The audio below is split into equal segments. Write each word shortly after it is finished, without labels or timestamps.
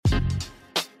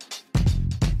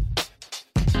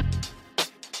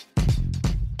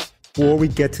Before we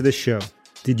get to the show,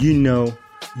 did you know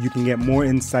you can get more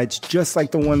insights just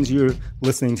like the ones you're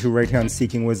listening to right here on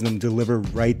Seeking Wisdom delivered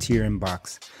right to your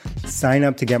inbox? Sign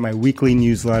up to get my weekly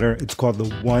newsletter. It's called The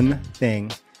One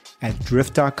Thing at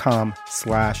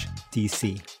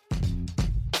drift.com/DC.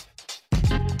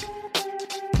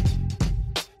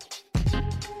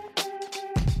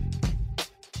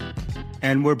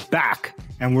 And we're back,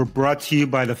 and we're brought to you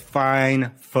by the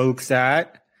fine folks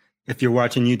at, if you're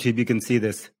watching YouTube, you can see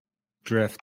this,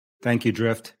 Drift. Thank you,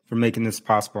 Drift, for making this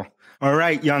possible. All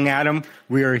right, young Adam,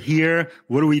 we are here.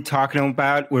 What are we talking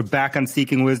about? We're back on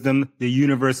Seeking Wisdom, the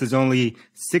universe's only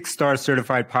 6-star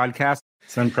certified podcast.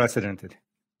 It's unprecedented.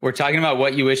 We're talking about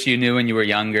what you wish you knew when you were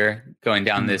younger, going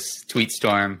down this tweet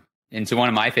storm into one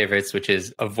of my favorites, which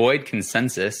is avoid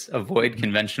consensus, avoid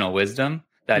conventional wisdom.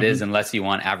 That is, unless you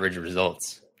want average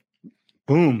results.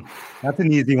 Boom. That's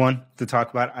an easy one to talk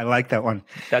about. I like that one.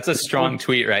 That's a strong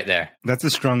tweet right there. That's a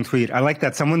strong tweet. I like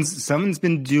that. Someone's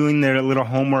been doing their little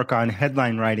homework on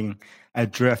headline writing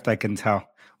at Drift, I can tell.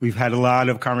 We've had a lot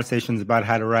of conversations about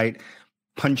how to write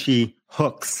punchy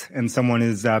hooks, and someone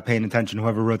is paying attention.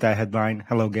 Whoever wrote that headline.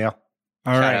 Hello, Gail.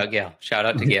 Shout out, Gail. Shout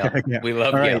out to Gail. Yeah. We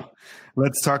love All Gail. Right.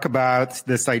 Let's talk about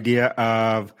this idea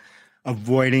of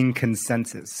avoiding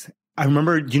consensus. I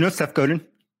remember, do you know Seth Godin?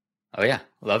 Oh, yeah.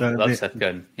 Love Seth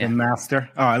Godin. Yeah. The master.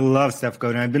 Oh, I love Seth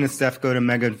Godin. I've been a Seth Godin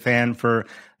mega fan for,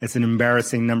 it's an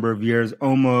embarrassing number of years,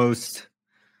 almost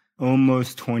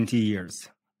 20 years,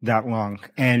 that long.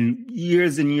 And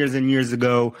years and years and years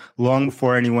ago, long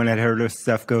before anyone had heard of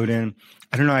Seth Godin,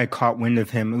 I don't know, I caught wind of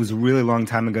him. It was a really long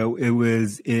time ago. It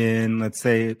was in, let's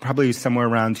say, probably somewhere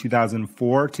around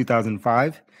 2004,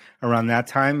 2005, around that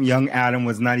time. Young Adam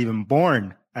was not even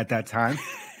born at that time.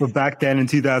 But back then in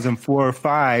 2004 or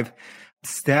 5,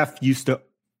 Steph used to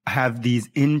have these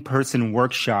in-person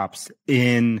workshops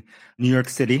in New York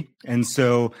City. And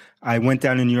so I went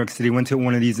down to New York City, went to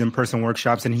one of these in-person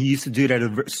workshops, and he used to do it at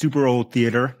a super old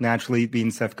theater, naturally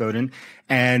being Seth Godin.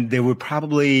 And there were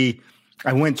probably,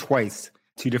 I went twice,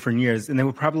 2 different years, and there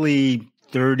were probably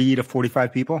 30 to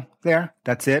 45 people there.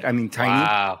 That's it. I mean, tiny.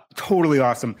 Wow. Totally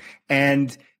awesome.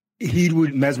 And he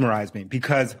would mesmerize me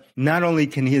because not only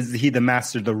can he the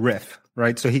master of the riff,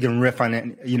 right? So he can riff on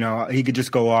it, you know, he could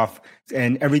just go off,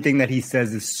 and everything that he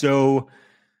says is so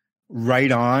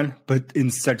right on, but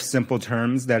in such simple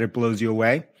terms that it blows you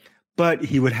away. But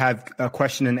he would have a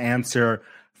question and answer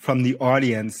from the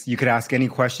audience. You could ask any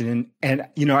question. And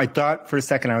you know, I thought for a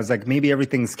second, I was like, maybe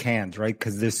everything's canned, right?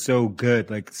 Because they're so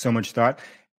good, like so much thought.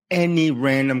 Any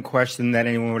random question that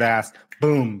anyone would ask,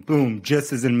 boom, boom,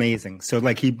 just as amazing. So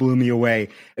like he blew me away.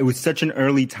 It was such an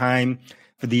early time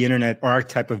for the internet, our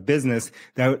type of business,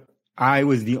 that I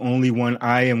was the only one,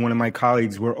 I and one of my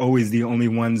colleagues were always the only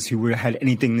ones who had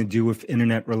anything to do with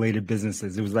internet related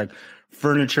businesses. It was like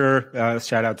furniture,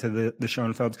 shout out to the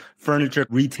Schoenfelds, furniture,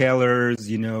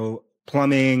 retailers, you know,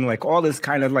 plumbing, like all this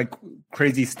kind of like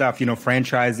crazy stuff, you know,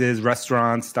 franchises,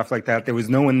 restaurants, stuff like that. There was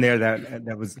no one there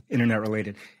that was internet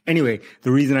related. Anyway,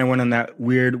 the reason I went on that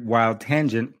weird, wild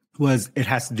tangent was it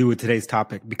has to do with today's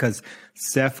topic, because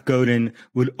Seth Godin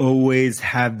would always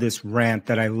have this rant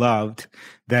that I loved,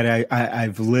 that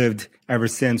I've lived ever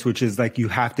since, which is like, you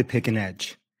have to pick an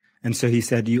edge. And so he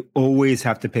said, you always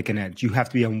have to pick an edge. You have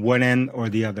to be on one end or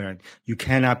the other end. You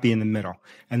cannot be in the middle.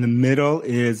 And the middle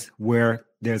is where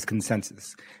there's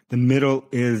consensus. The middle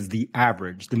is the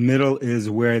average. The middle is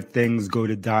where things go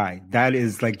to die. That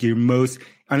is like your most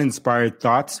uninspired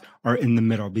thoughts are in the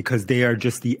middle, because they are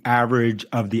just the average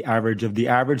of the average of the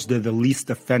average. They're the least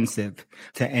offensive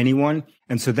to anyone.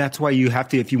 And so that's why you have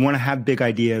to, if you want to have big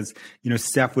ideas, you know,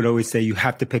 Steph would always say, you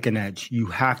have to pick an edge. You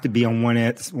have to be on one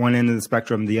end of the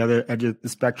spectrum, the other edge of the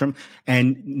spectrum.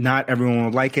 And not everyone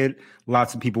will like it.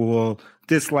 Lots of people will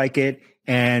dislike it.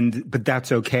 But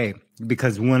that's okay.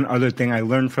 Because one other thing I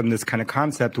learned from this kind of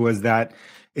concept was that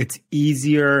it's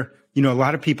easier. You know, a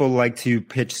lot of people like to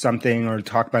pitch something or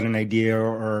talk about an idea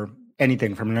or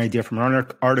anything, from an idea, from an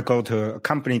article to a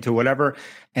company to whatever,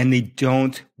 and they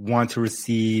don't want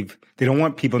they don't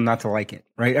want people not to like it,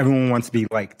 right? Everyone wants to be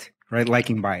liked, right?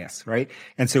 Liking bias, right?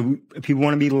 And so people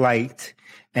want to be liked.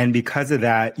 And because of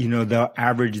that, you know, they'll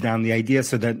average down the idea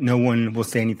so that no one will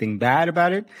say anything bad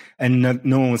about it, and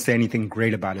no one will say anything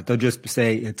great about it. They'll just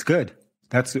say, it's good.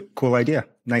 That's a cool idea.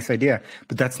 Nice idea.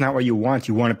 But that's not what you want.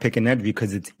 You want to pick an edge,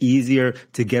 because it's easier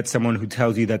to get someone who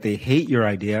tells you that they hate your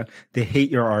idea, they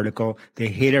hate your article, they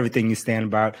hate everything you stand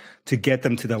about, to get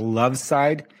them to the love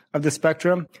side of the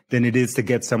spectrum than it is to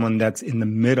get someone that's in the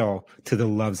middle to the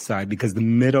love side, because the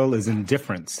middle is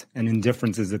indifference, and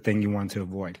indifference is the thing you want to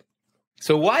avoid.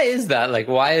 So why is that? Like,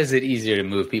 why is it easier to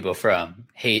move people from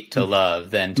hate to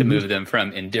love than to move them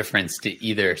from indifference to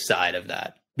either side of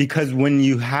that. Because when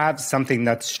you have something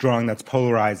that's strong, that's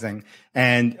polarizing,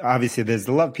 and obviously there's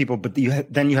the love people, but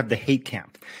then you have the hate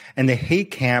camp. And the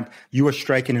hate camp, you are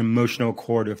striking an emotional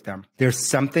chord with them. There's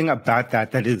something about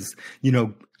that is,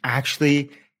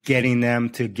 actually getting them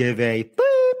to give a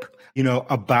boop,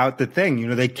 about the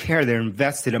thing. They care, they're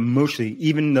invested emotionally,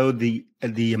 even though the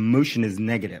emotion is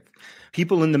negative.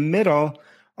 People in the middle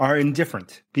are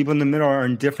indifferent. People in the middle are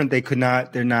indifferent.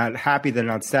 They're not happy. They're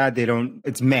not sad.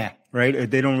 It's meh, right?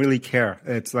 They don't really care.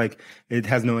 It's like, it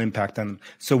has no impact on them.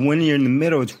 So when you're in the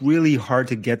middle, it's really hard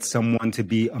to get someone to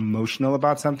be emotional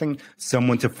about something,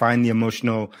 someone to find the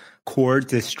emotional chord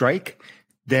to strike.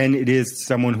 Then it is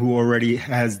someone who already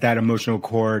has that emotional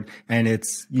cord, and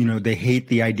it's, they hate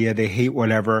the idea, they hate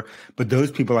whatever. But those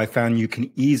people, I found, you can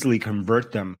easily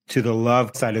convert them to the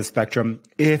love side of the spectrum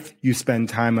if you spend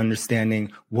time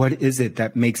understanding what is it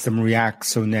that makes them react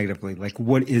so negatively. Like,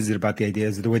 what is it about the idea?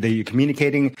 Is it the way that you're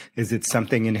communicating? Is it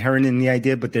something inherent in the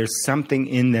idea? But there's something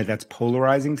in there that's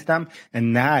polarizing to them,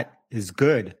 and that is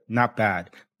good, not bad.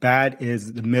 Bad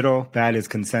is the middle. Bad is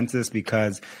consensus,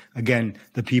 because, again,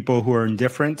 the people who are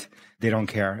indifferent, they don't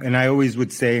care. And I always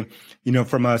would say,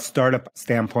 from a startup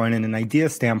standpoint and an idea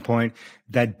standpoint,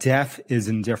 that death is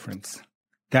indifference.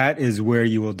 That is where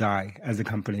you will die as a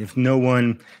company. If no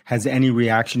one has any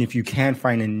reaction, if you can't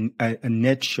find a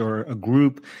niche or a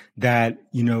group that,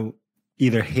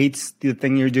 either hates the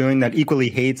thing you're doing, that equally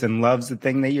hates and loves the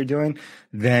thing that you're doing,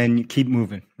 then keep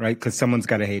moving, right? Because someone's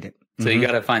got to hate it. So you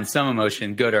got to find some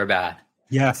emotion, good or bad.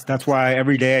 Yes, that's why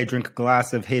every day I drink a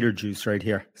glass of hater juice right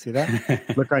here. See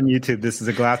that? Look on YouTube. This is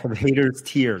a glass of haters'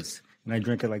 tears, and I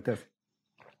drink it like this.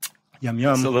 Yum,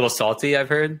 yum. It's a little salty, I've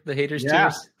heard, the haters'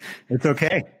 tears. It's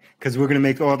okay, because we're going to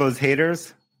make all those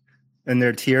haters and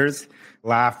their tears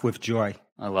laugh with joy.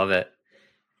 I love it.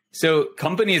 So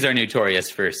companies are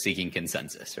notorious for seeking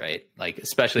consensus, right? Like,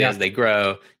 especially as they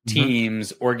grow,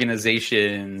 teams,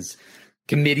 organizations,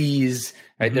 committees,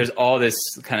 right? There's all this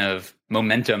kind of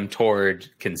momentum toward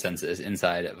consensus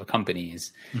inside of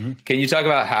companies. Can you talk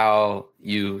about how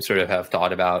you sort of have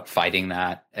thought about fighting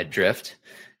that at Drift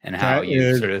and how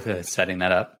you sort of setting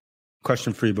that up?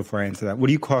 Question for you before I answer that. What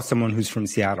do you call someone who's from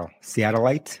Seattle?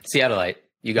 Seattleite? Seattleite.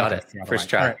 You got it. Seattleite. First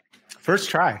try. Right. First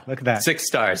try. Look at that. 6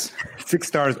 stars. 6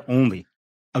 stars only.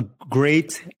 A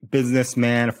great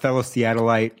businessman, a fellow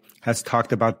Seattleite, has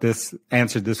talked about this,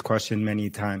 answered this question many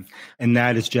times. And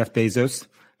that is Jeff Bezos,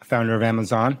 founder of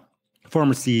Amazon,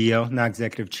 former CEO, now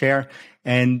executive chair.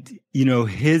 And,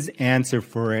 his answer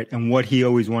for it and what he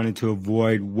always wanted to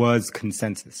avoid was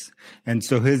consensus. And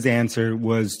so his answer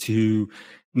was to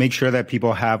make sure that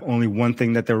people have only one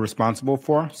thing that they're responsible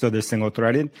for. So they're single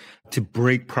threaded, to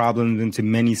break problems into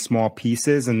many small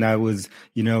pieces. And that was,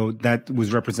 that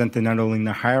was represented not only in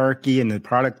the hierarchy and the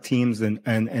product teams and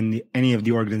any of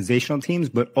the organizational teams,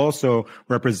 but also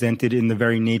represented in the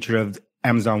very nature of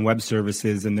Amazon Web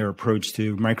Services and their approach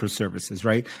to microservices,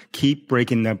 right? Keep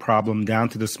breaking that problem down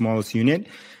to the smallest unit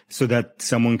so that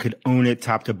someone could own it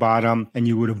top to bottom, and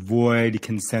you would avoid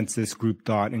consensus, group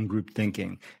thought, and group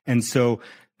thinking. And so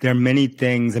there are many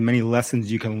things and many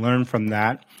lessons you can learn from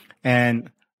that. And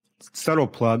subtle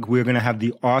plug, we're going to have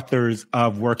the authors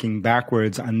of Working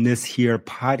Backwards on this here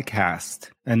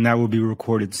podcast, and that will be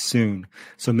recorded soon.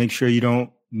 So make sure you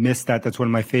don't miss that. That's one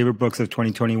of my favorite books of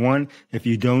 2021. If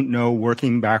you don't know,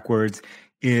 Working Backwards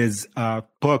is a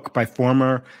book by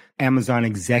former Amazon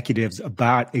executives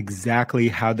about exactly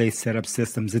how they set up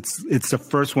systems. It's the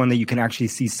first one that you can actually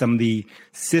see some of the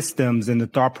systems and the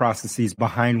thought processes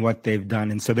behind what they've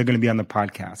done. And so they're going to be on the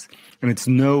podcast. And it's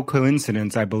no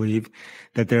coincidence, I believe,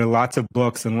 that there are lots of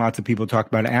books and lots of people talk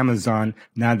about Amazon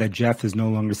now that Jeff is no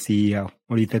longer CEO.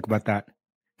 What do you think about that?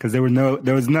 Because there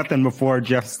was nothing before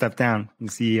Jeff stepped down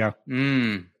as CEO.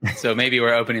 So maybe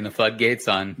we're opening the floodgates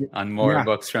on more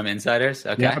books from insiders.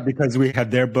 Okay. Yeah, because we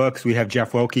have their books. We have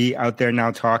Jeff Wilke out there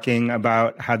now talking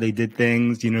about how they did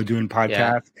things, doing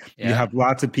podcasts. Yeah. You have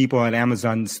lots of people at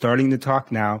Amazon starting to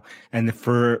talk now, and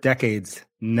for decades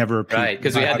never appeared. Right,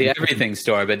 because we had the Everything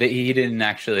Store, but he didn't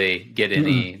actually get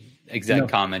any exact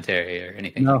commentary or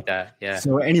anything like that. Yeah.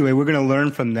 So anyway, we're going to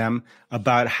learn from them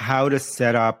about how to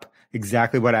set up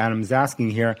exactly what Adam's asking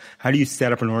here. How do you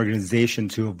set up an organization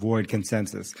to avoid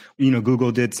consensus?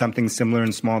 Google did something similar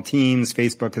in small teams.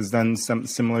 Facebook has done some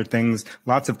similar things.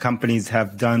 Lots of companies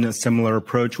have done a similar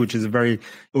approach, which is a very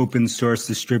open source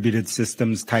distributed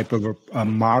systems type of a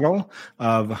model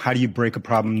of how do you break a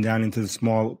problem down into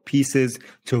small pieces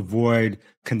to avoid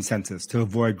consensus, to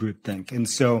avoid groupthink. And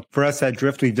so for us at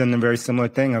Drift, we've done a very similar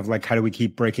thing of like, how do we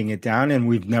keep breaking it down? And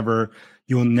we've never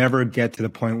You'll never get to the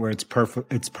point where it's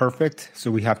perfect.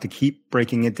 So we have to keep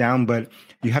breaking it down, but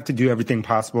you have to do everything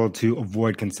possible to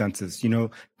avoid consensus.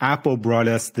 Apple brought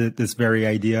us this very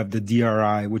idea of the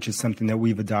DRI, which is something that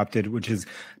we've adopted, which is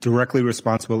directly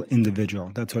responsible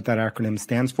individual. That's what that acronym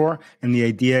stands for. And the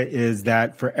idea is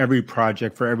that for every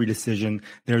project, for every decision,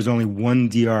 there's only one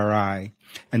DRI,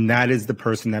 and that is the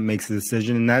person that makes the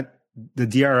decision. And that the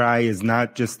DRI is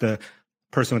not just the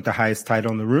person with the highest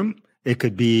title in the room. It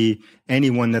could be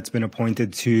anyone that's been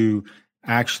appointed to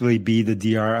actually be the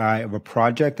DRI of a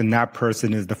project. And that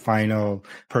person is the final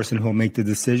person who will make the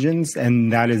decisions.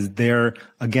 And that is their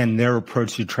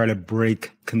approach to try to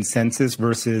break consensus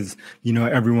versus,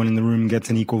 everyone in the room gets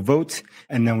an equal vote.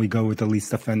 And then we go with the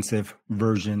least offensive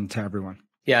version to everyone.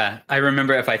 Yeah. I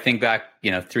remember, if I think back,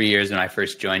 3 years when I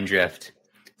first joined Drift,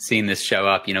 seeing this show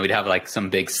up, we'd have like some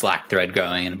big Slack thread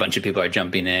going and a bunch of people are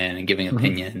jumping in and giving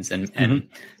opinions. And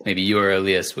maybe you or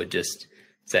Elias would just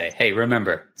say, hey,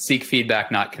 remember, seek feedback,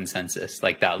 not consensus,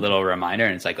 like that little reminder.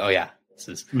 And it's like, oh yeah,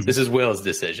 this is Will's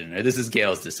decision, or this is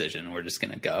Gail's decision. We're just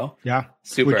going to go. Yeah.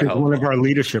 Super Which is helpful. One of our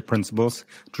leadership principles,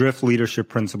 Drift leadership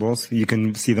principles. You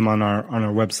can see them on our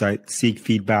website. Seek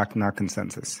feedback, not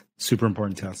consensus. Super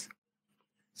important to us.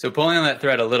 So pulling on that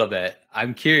thread a little bit,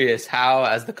 I'm curious how,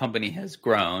 as the company has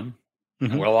grown,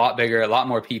 and we're a lot bigger, a lot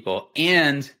more people,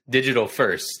 and digital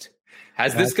first,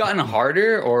 has this gotten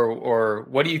harder, or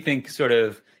what do you think sort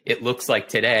of it looks like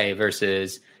today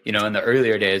versus, in the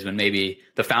earlier days when maybe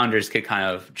the founders could kind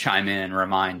of chime in and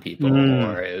remind people,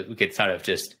 or we could sort of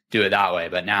just do it that way.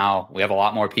 But now we have a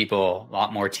lot more people, a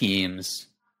lot more teams,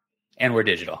 and we're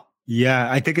digital.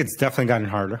 Yeah, I think it's definitely gotten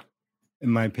harder. In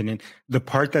my opinion, the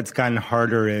part that's gotten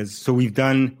harder is, so we've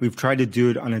tried to do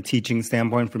it on a teaching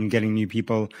standpoint from getting new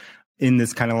people in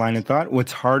this kind of line of thought.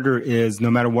 What's harder is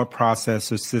no matter what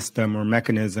process or system or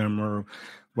mechanism or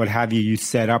what have you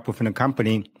set up within a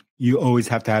company, you always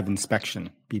have to have inspection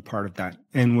be part of that.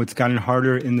 And what's gotten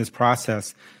harder in this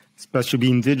process, especially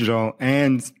being digital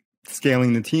and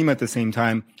scaling the team at the same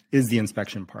time, is the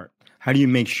inspection part. How do you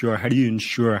make sure? How do you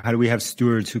ensure? How do we have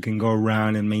stewards who can go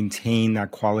around and maintain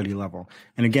that quality level?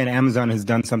 And again, Amazon has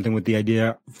done something with the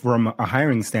idea from a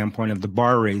hiring standpoint of the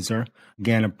bar raiser,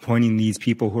 again, appointing these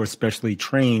people who are specially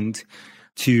trained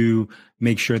to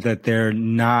make sure that they're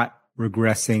not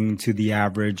regressing to the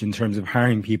average in terms of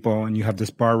hiring people. And you have this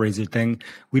bar raiser thing.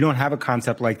 We don't have a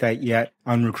concept like that yet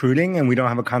on recruiting, and we don't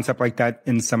have a concept like that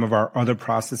in some of our other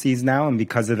processes now. And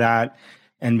because of that,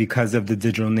 and because of the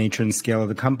digital nature and scale of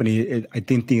the company, I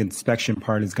think the inspection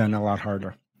part has gotten a lot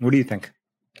harder. What do you think?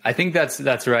 I think that's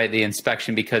right. The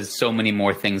inspection, because so many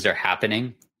more things are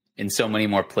happening in so many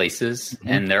more places,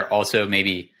 and they're also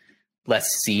maybe less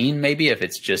seen, maybe if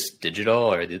it's just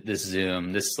digital or this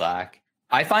Zoom, this Slack.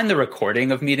 I find the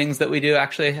recording of meetings that we do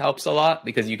actually helps a lot,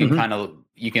 because you can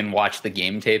you can watch the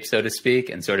game tape, so to speak,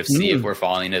 and sort of see if we're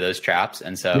falling into those traps.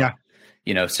 And so,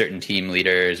 certain team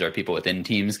leaders or people within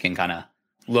teams can kind of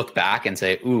look back and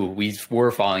say, ooh, we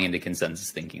were falling into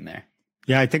consensus thinking there.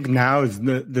 Yeah, I think now is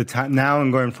the time. Now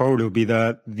and going forward will be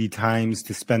the times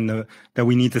to spend that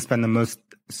we need to spend the most.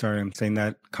 Sorry, I'm saying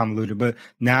that convoluted, but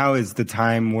now is the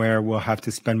time where we'll have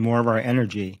to spend more of our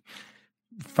energy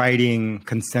fighting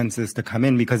consensus to come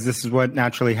in, because this is what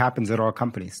naturally happens at all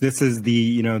companies. This is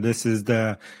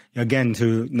again,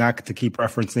 not to keep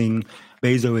referencing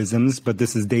Bezoisms, but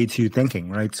this is day two thinking,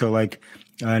 right? So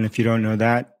and if you don't know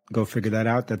that, go figure that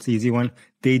out. That's the easy one.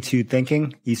 Day two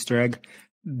thinking, Easter egg.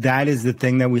 That is the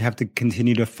thing that we have to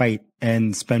continue to fight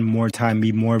and spend more time,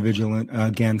 be more vigilant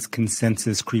against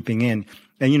consensus creeping in.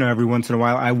 And, every once in a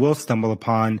while, I will stumble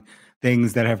upon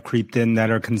things that have creeped in that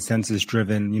are consensus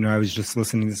driven. I was just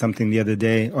listening to something the other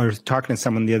day, or talking to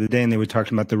someone the other day, and they were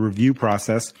talking about the review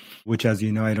process, which, as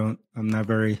you know, I'm not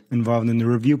very involved in the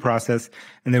review process.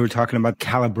 And they were talking about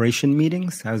calibration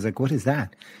meetings. I was like, what is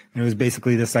that? And it was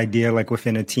basically this idea, like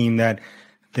within a team, that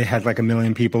they had like 1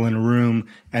 million people in a room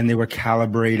and they were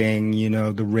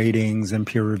calibrating, the ratings and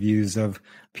peer reviews of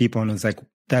people. And it was like,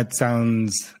 that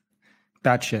sounds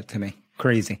batshit to me.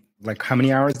 Crazy. Like, how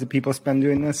many hours do people spend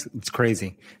doing this? It's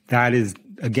crazy. That is,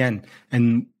 again,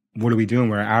 and what are we doing?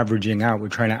 We're averaging out. We're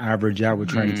trying to average out. We're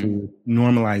trying to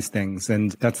normalize things.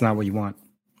 And that's not what you want.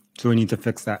 So we need to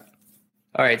fix that.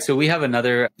 All right. So we have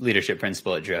another leadership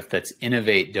principle at Drift that's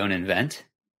innovate, don't invent.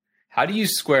 How do you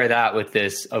square that with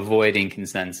this avoiding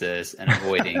consensus and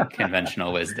avoiding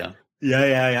conventional wisdom?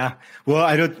 Yeah. Well,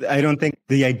 I don't think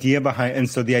the idea behind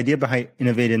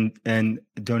innovate and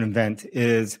don't invent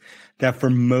is that for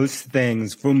most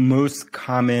things, for most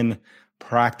common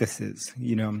practices,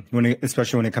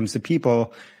 especially when it comes to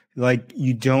people, like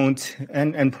you don't,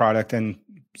 and product and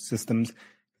systems,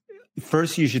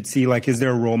 first you should see, like, is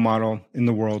there a role model in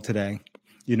the world today?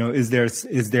 Is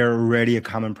there already a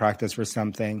common practice for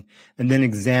something? And then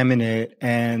examine it.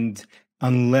 And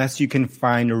unless you can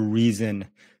find a reason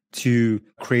to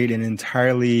create an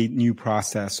entirely new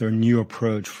process or new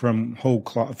approach from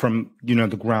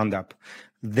the ground up,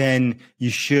 then you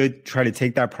should try to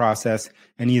take that process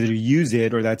and either use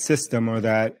it or that system or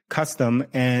that custom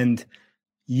and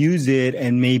use it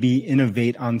and maybe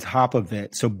innovate on top of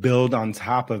it. So build on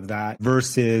top of that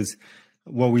versus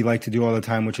what we like to do all the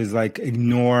time, which is like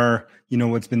ignore,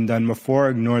 what's been done before,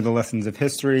 ignore the lessons of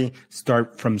history,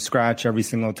 start from scratch every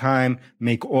single time,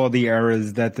 make all the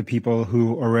errors that the people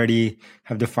who already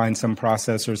have defined some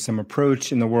process or some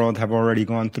approach in the world have already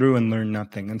gone through and learn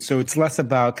nothing. And so it's less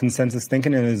about consensus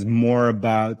thinking and is more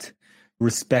about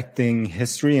respecting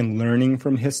history and learning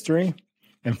from history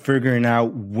and figuring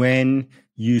out when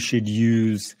you should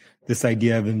use this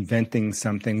idea of inventing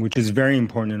something, which is very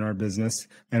important in our business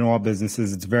and all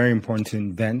businesses. It's very important to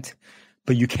invent,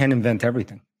 but you can't invent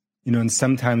everything. And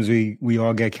sometimes we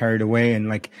all get carried away, and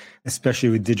like, especially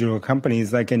with digital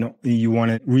companies, like, you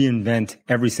want to reinvent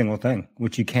every single thing,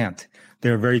 which you can't.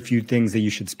 There are very few things that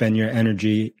you should spend your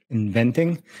energy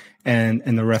inventing, and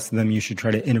the rest of them you should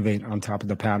try to innovate on top of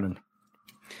the pattern.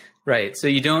 Right. So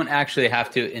you don't actually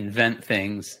have to invent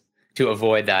things to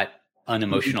avoid that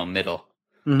unemotional middle.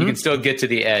 Mm-hmm. You can still get to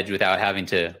the edge without having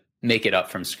to make it up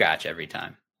from scratch every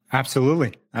time.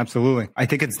 Absolutely. Absolutely. I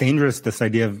think it's dangerous, this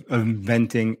idea of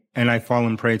inventing, and I've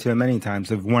fallen prey to it many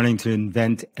times, of wanting to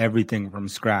invent everything from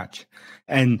scratch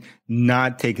and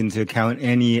not take into account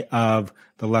any of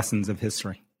the lessons of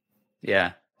history.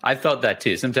 Yeah. I felt that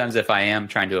too. Sometimes if I am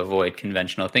trying to avoid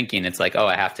conventional thinking, it's like,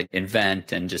 I have to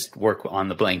invent and just work on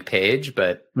the blank page,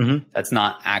 but that's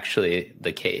not actually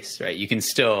the case, right? You can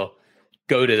still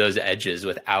go to those edges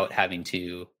without having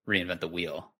to reinvent the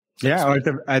wheel. Yeah, or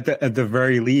at the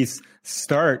very least,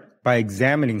 start by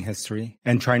examining history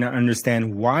and trying to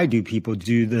understand, why do people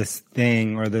do this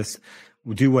thing or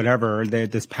do whatever,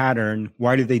 this pattern?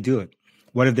 Why did they do it?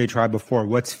 What have they tried before?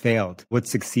 What's failed? What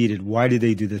succeeded? Why did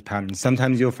they do this pattern?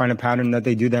 Sometimes you'll find a pattern that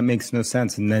they do that makes no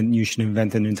sense, and then you should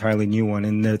invent an entirely new one.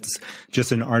 And it's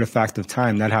just an artifact of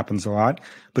time. That happens a lot.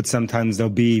 But sometimes there'll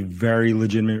be very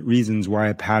legitimate reasons why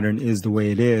a pattern is the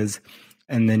way it is.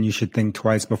 And then you should think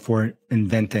twice before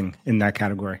inventing in that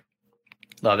category.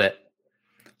 Love it.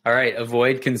 All right.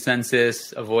 Avoid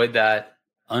consensus. Avoid that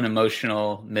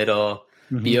unemotional middle.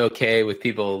 Mm-hmm. Be okay with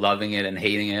people loving it and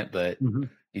hating it, but you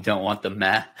don't want the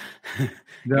meh.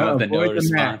 You want the no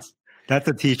response. That's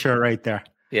a t-shirt right there.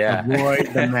 Yeah.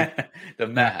 Avoid the meh. The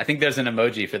meh. I think there's an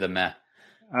emoji for the meh.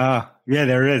 Yeah,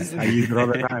 there is. I use it all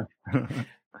the time.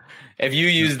 If you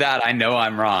use that, I know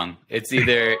I'm wrong. It's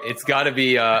got to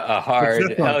be a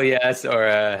hard hell yes or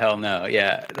a hell no.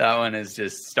 Yeah, that one is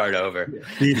just start over.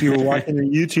 If you were watching a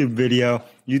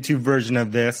YouTube version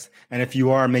of this, and if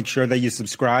you are, make sure that you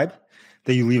subscribe,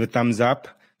 that you leave a thumbs up,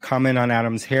 comment on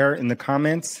Adam's hair in the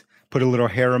comments, put a little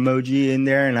hair emoji in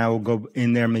there, and I will go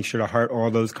in there and make sure to heart all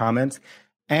those comments.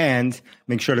 And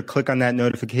make sure to click on that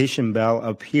notification bell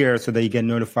up here so that you get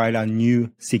notified on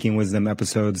new Seeking Wisdom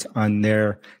episodes on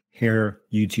their hair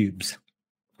YouTubes.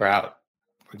 We're out.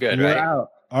 We're good, right? We're out.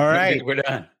 All right. We're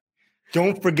done.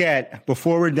 Don't forget,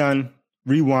 before we're done,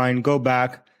 rewind, go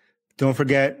back. Don't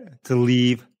forget to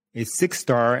leave a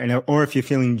 6-star, or if you're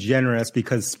feeling generous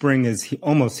because spring is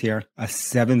almost here, a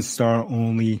 7-star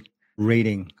only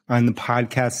rating on the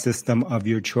podcast system of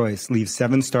your choice. Leave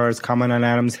 7 stars, comment on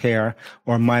Adam's hair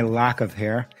or my lack of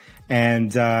hair,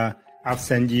 and I'll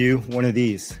send you one of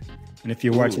these. And if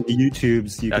you're watching the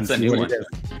YouTubes, you can see what it is.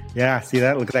 Yeah, see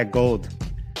that? Look at that gold.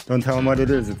 Don't tell them what it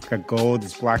is. It's got gold.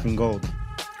 It's black and gold.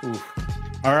 Oof.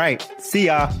 All right. See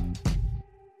ya.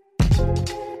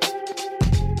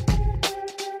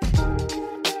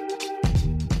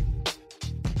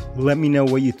 Let me know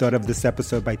what you thought of this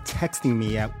episode by texting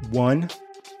me at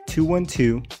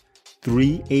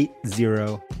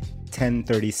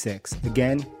 1-212-380-1036.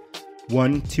 Again,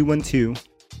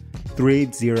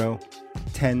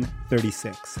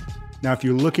 1-212-380-1036. Now, if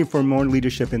you're looking for more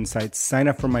leadership insights, sign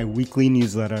up for my weekly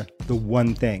newsletter, The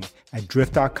One Thing, at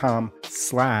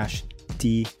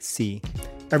drift.com/DC.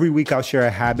 Every week, I'll share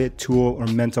a habit, tool, or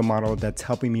mental model that's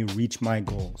helping me reach my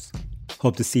goals.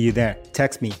 Hope to see you there.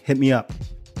 Text me, hit me up.